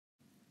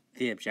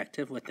The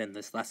objective within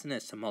this lesson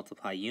is to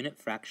multiply unit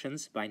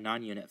fractions by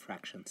non-unit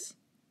fractions.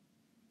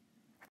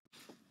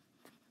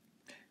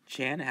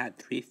 Jan had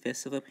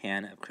 3/5 of a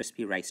pan of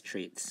crispy rice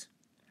treats.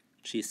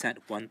 She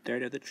sent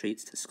 1/3 of the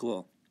treats to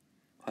school.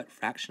 What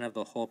fraction of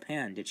the whole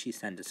pan did she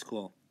send to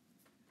school?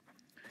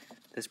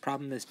 This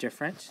problem is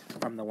different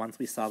from the ones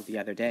we solved the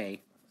other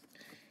day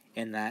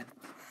in that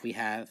we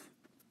have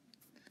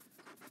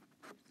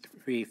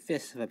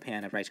 3/5 of a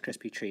pan of Rice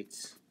Krispie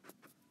treats.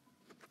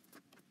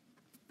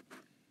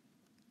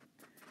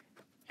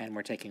 And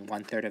we're taking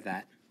 1/3 of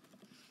that.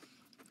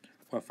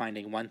 We're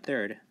finding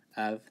 1/3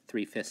 of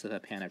 3/5 of a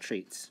pan of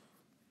treats.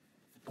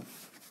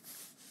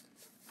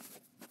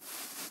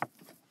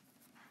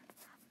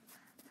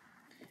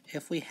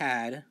 If we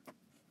had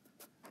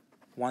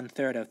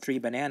 1/3 of 3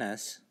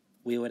 bananas,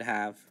 we would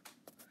have,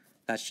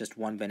 that's just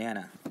 1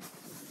 banana.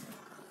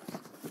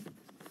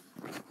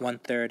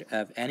 1/3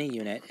 of any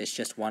unit is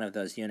just one of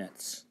those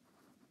units.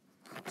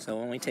 So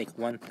when we take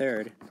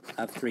 1/3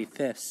 of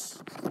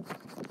 3/5,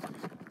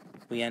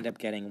 we end up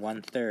getting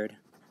 1/3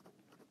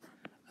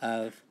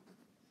 of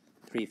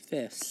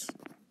 3/5,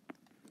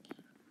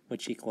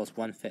 which equals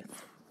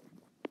 1/5.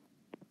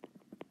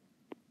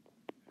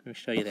 Let me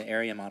show you the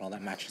area model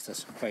that matches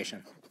this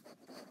equation.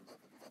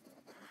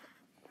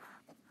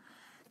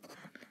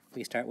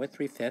 We start with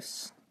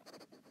 3/5.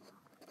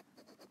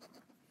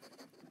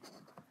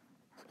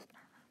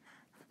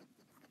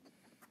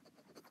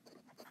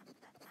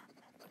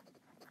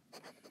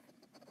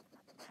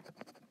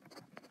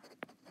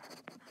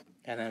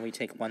 And then we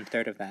take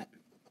 1/3 of that.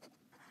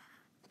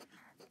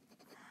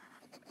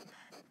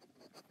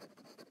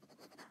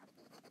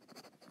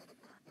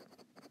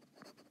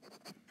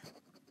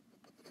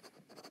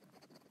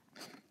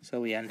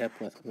 So we end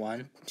up with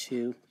 1,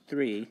 2,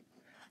 3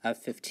 of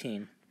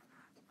 15.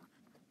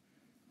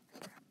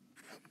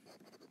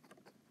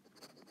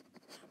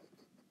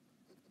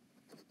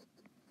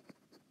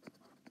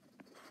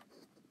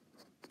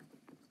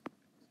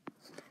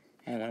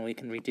 And when we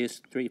can reduce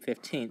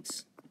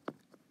 3/15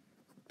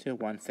 to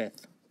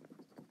 1/5.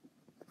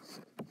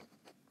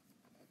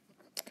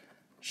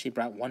 She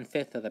brought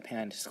 1/5 of the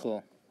pan to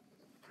school.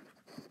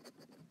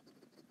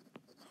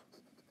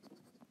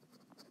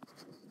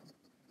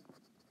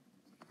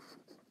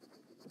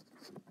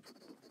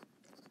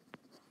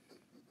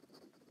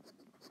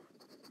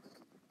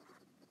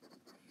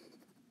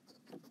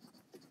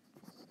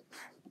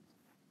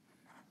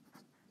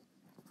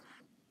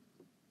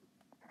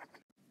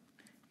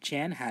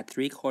 Jan had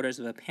 3/4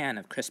 of a pan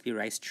of crispy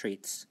rice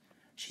treats.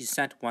 She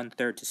sent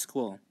 1/3 to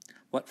school.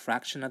 What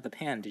fraction of the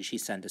pan did she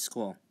send to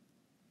school?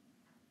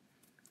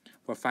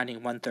 We're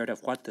finding 1/3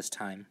 of what this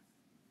time?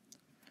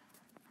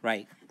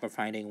 Right, we're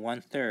finding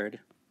 1/3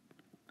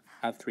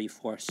 of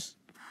 3/4.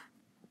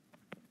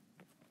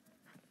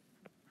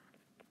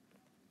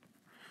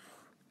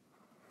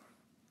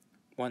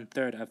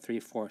 One-third of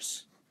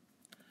 3/4,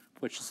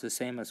 which is the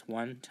same as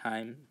 1/3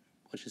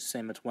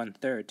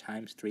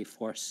 times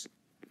 3/4.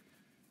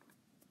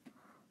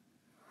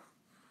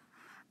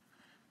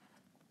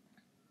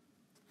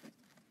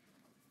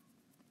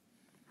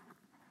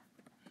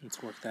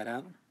 Let's work that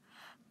out.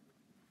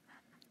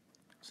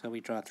 So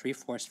we draw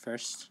 3/4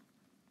 first.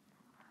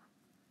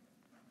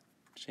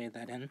 Shade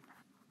that in.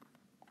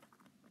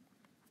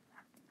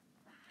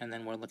 And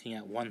then we're looking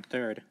at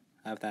 1/3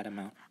 of that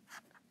amount.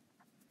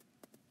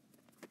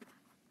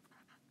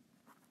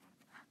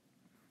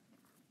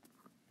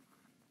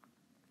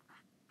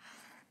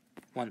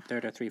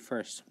 One-third of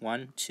 3/4.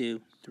 1, 2,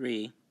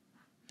 3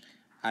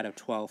 out of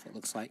 12, it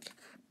looks like.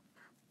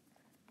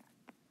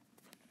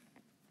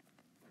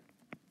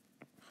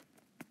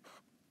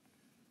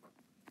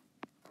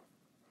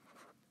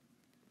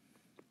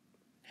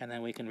 And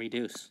then we can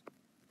reduce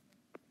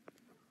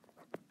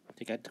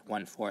to get to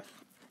 1/4.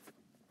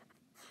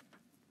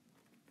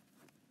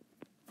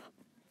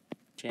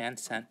 Jan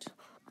sent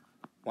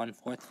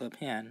 1/4 of a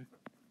pan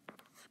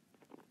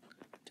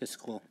to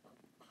school.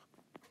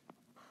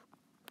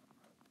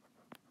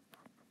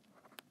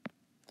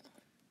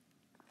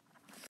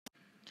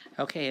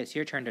 Okay, it's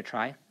your turn to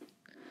try.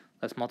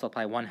 Let's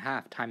multiply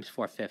 1/2 times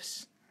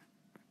 4/5.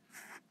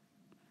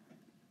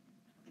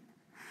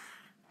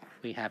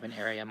 We have an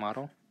area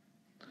model.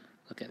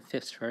 Look at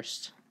 5ths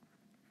first.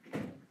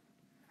 And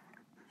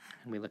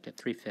we look at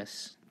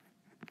 3/5.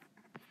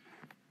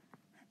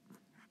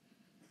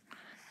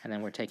 And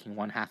then we're taking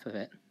 1/2 of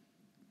it.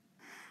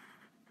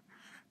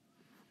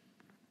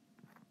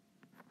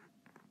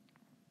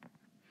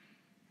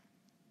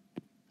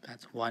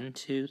 That's 1,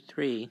 2,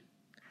 3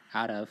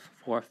 out of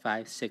 4,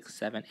 5, 6,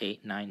 7,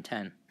 8, 9,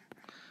 10.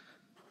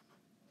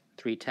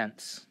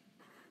 3/10.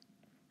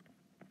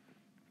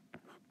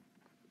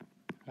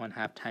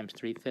 1/2 times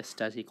 3/5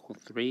 does equal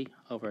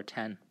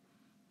 3/10.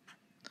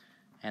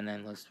 And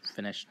then let's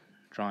finish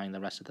drawing the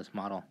rest of this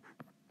model,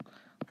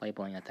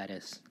 labeling it, that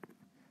is.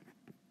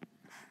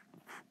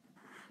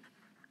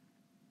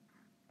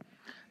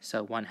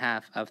 So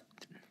 1/2 of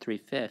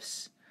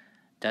 3/5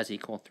 does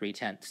equal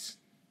 3/10.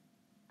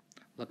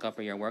 Look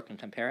over your work and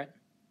compare it.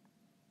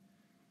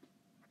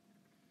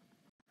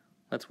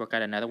 Let's work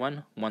out another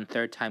one.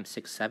 1/3 times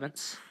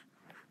 6/7.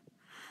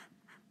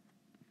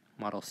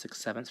 Model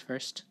 6/7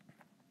 first.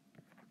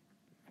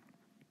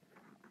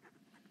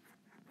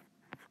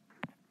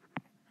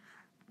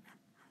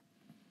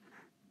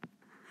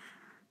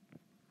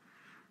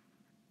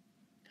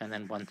 And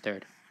then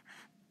 1/3.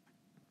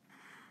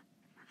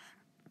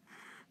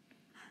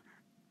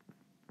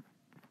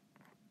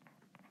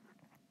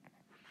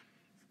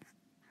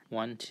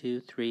 One, two,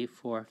 three,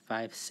 four,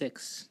 five,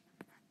 6.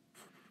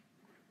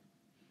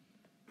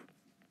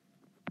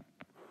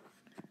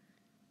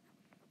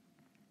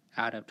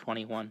 Out of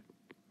 21.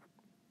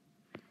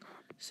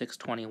 6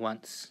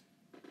 21ths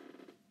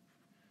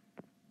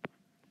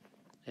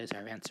is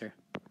our answer.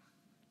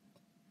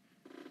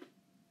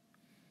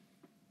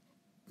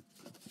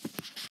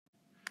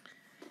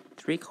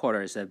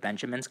 Three-quarters of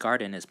Benjamin's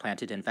garden is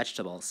planted in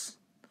vegetables.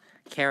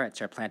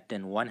 Carrots are planted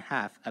in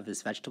 1/2 of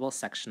his vegetable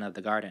section of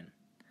the garden.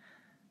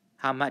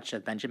 How much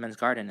of Benjamin's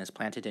garden is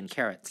planted in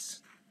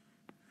carrots?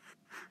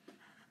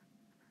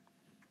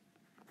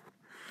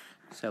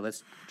 So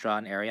let's draw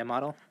an area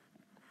model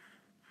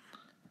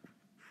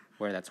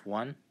where that's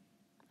 1,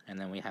 and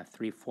then we have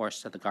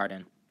 3/4 of the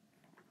garden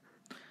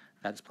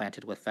that's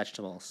planted with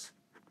vegetables.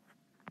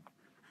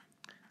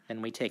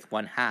 Then we take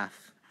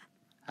 1/2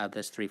 of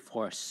this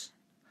 3/4,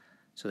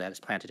 so that is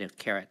planted with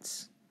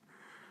carrots.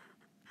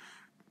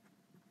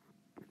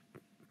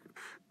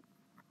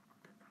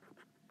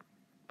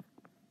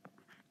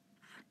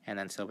 And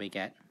then so we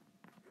get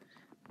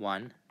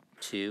 1,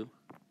 2,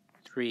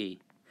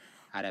 3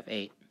 out of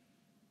 8.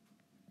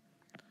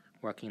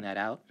 Working that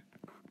out,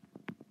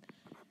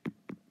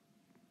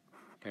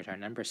 here's our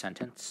number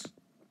sentence.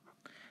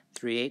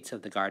 3/8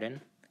 of the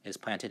garden is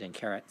planted in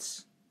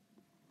carrots.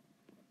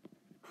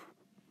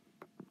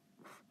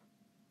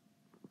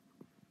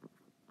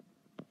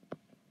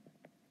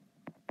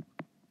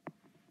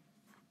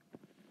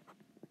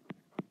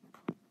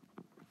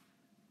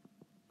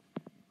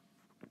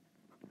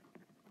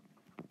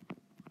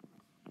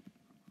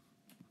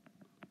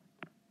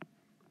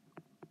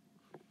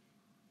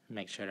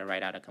 Make sure to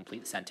write out a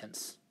complete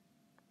sentence.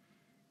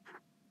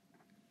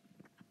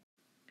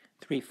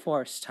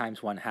 3/4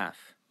 times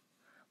 1/2.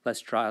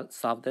 Let's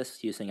solve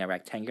this using a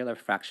rectangular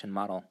fraction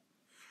model.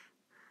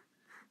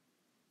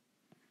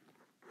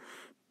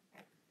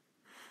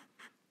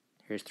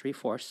 Here's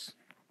 3/4.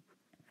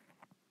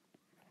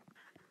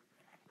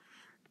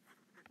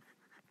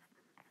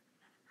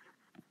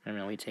 And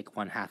then we take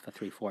 1/2 of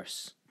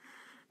 3/4.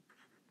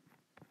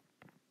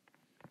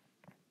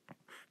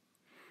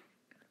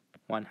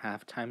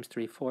 1/2 times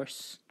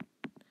 3/4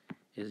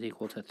 is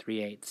equal to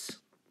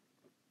 3/8.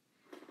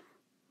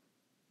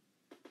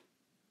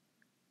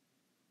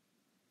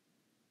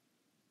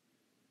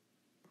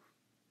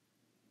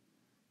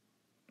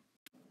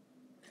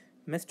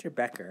 Mr.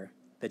 Becker,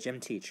 the gym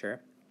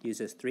teacher,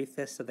 uses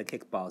 3/5 of the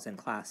kickballs in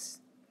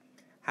class.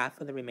 Half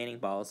of the remaining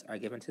balls are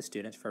given to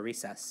students for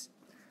recess.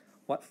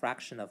 What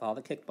fraction of all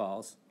the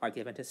kickballs are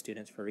given to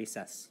students for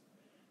recess?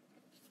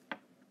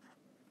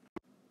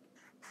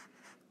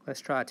 Let's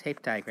draw a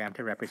tape diagram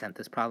to represent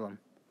this problem.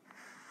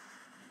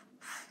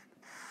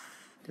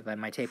 Divide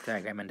my tape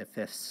diagram into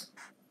fifths.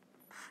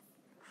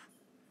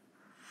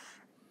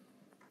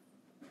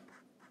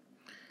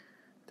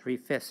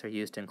 3/5 are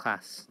used in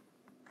class.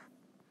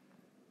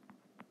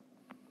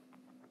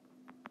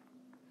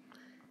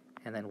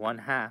 And then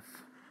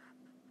 1/2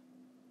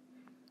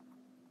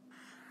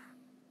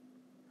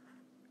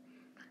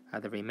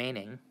 of the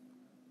remaining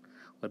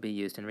would be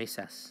used in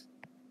recess.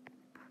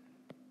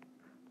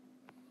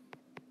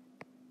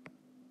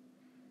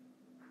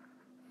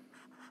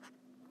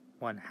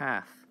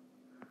 One-half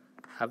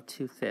of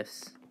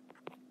 2/5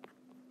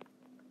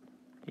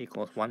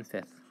 equals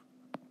 1/5.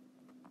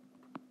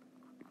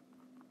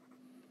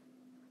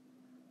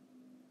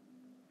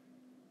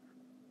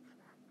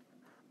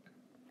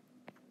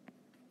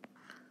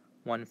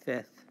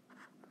 One-fifth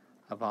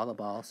of all the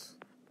balls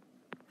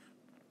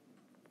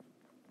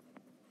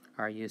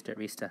are used at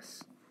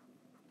recess.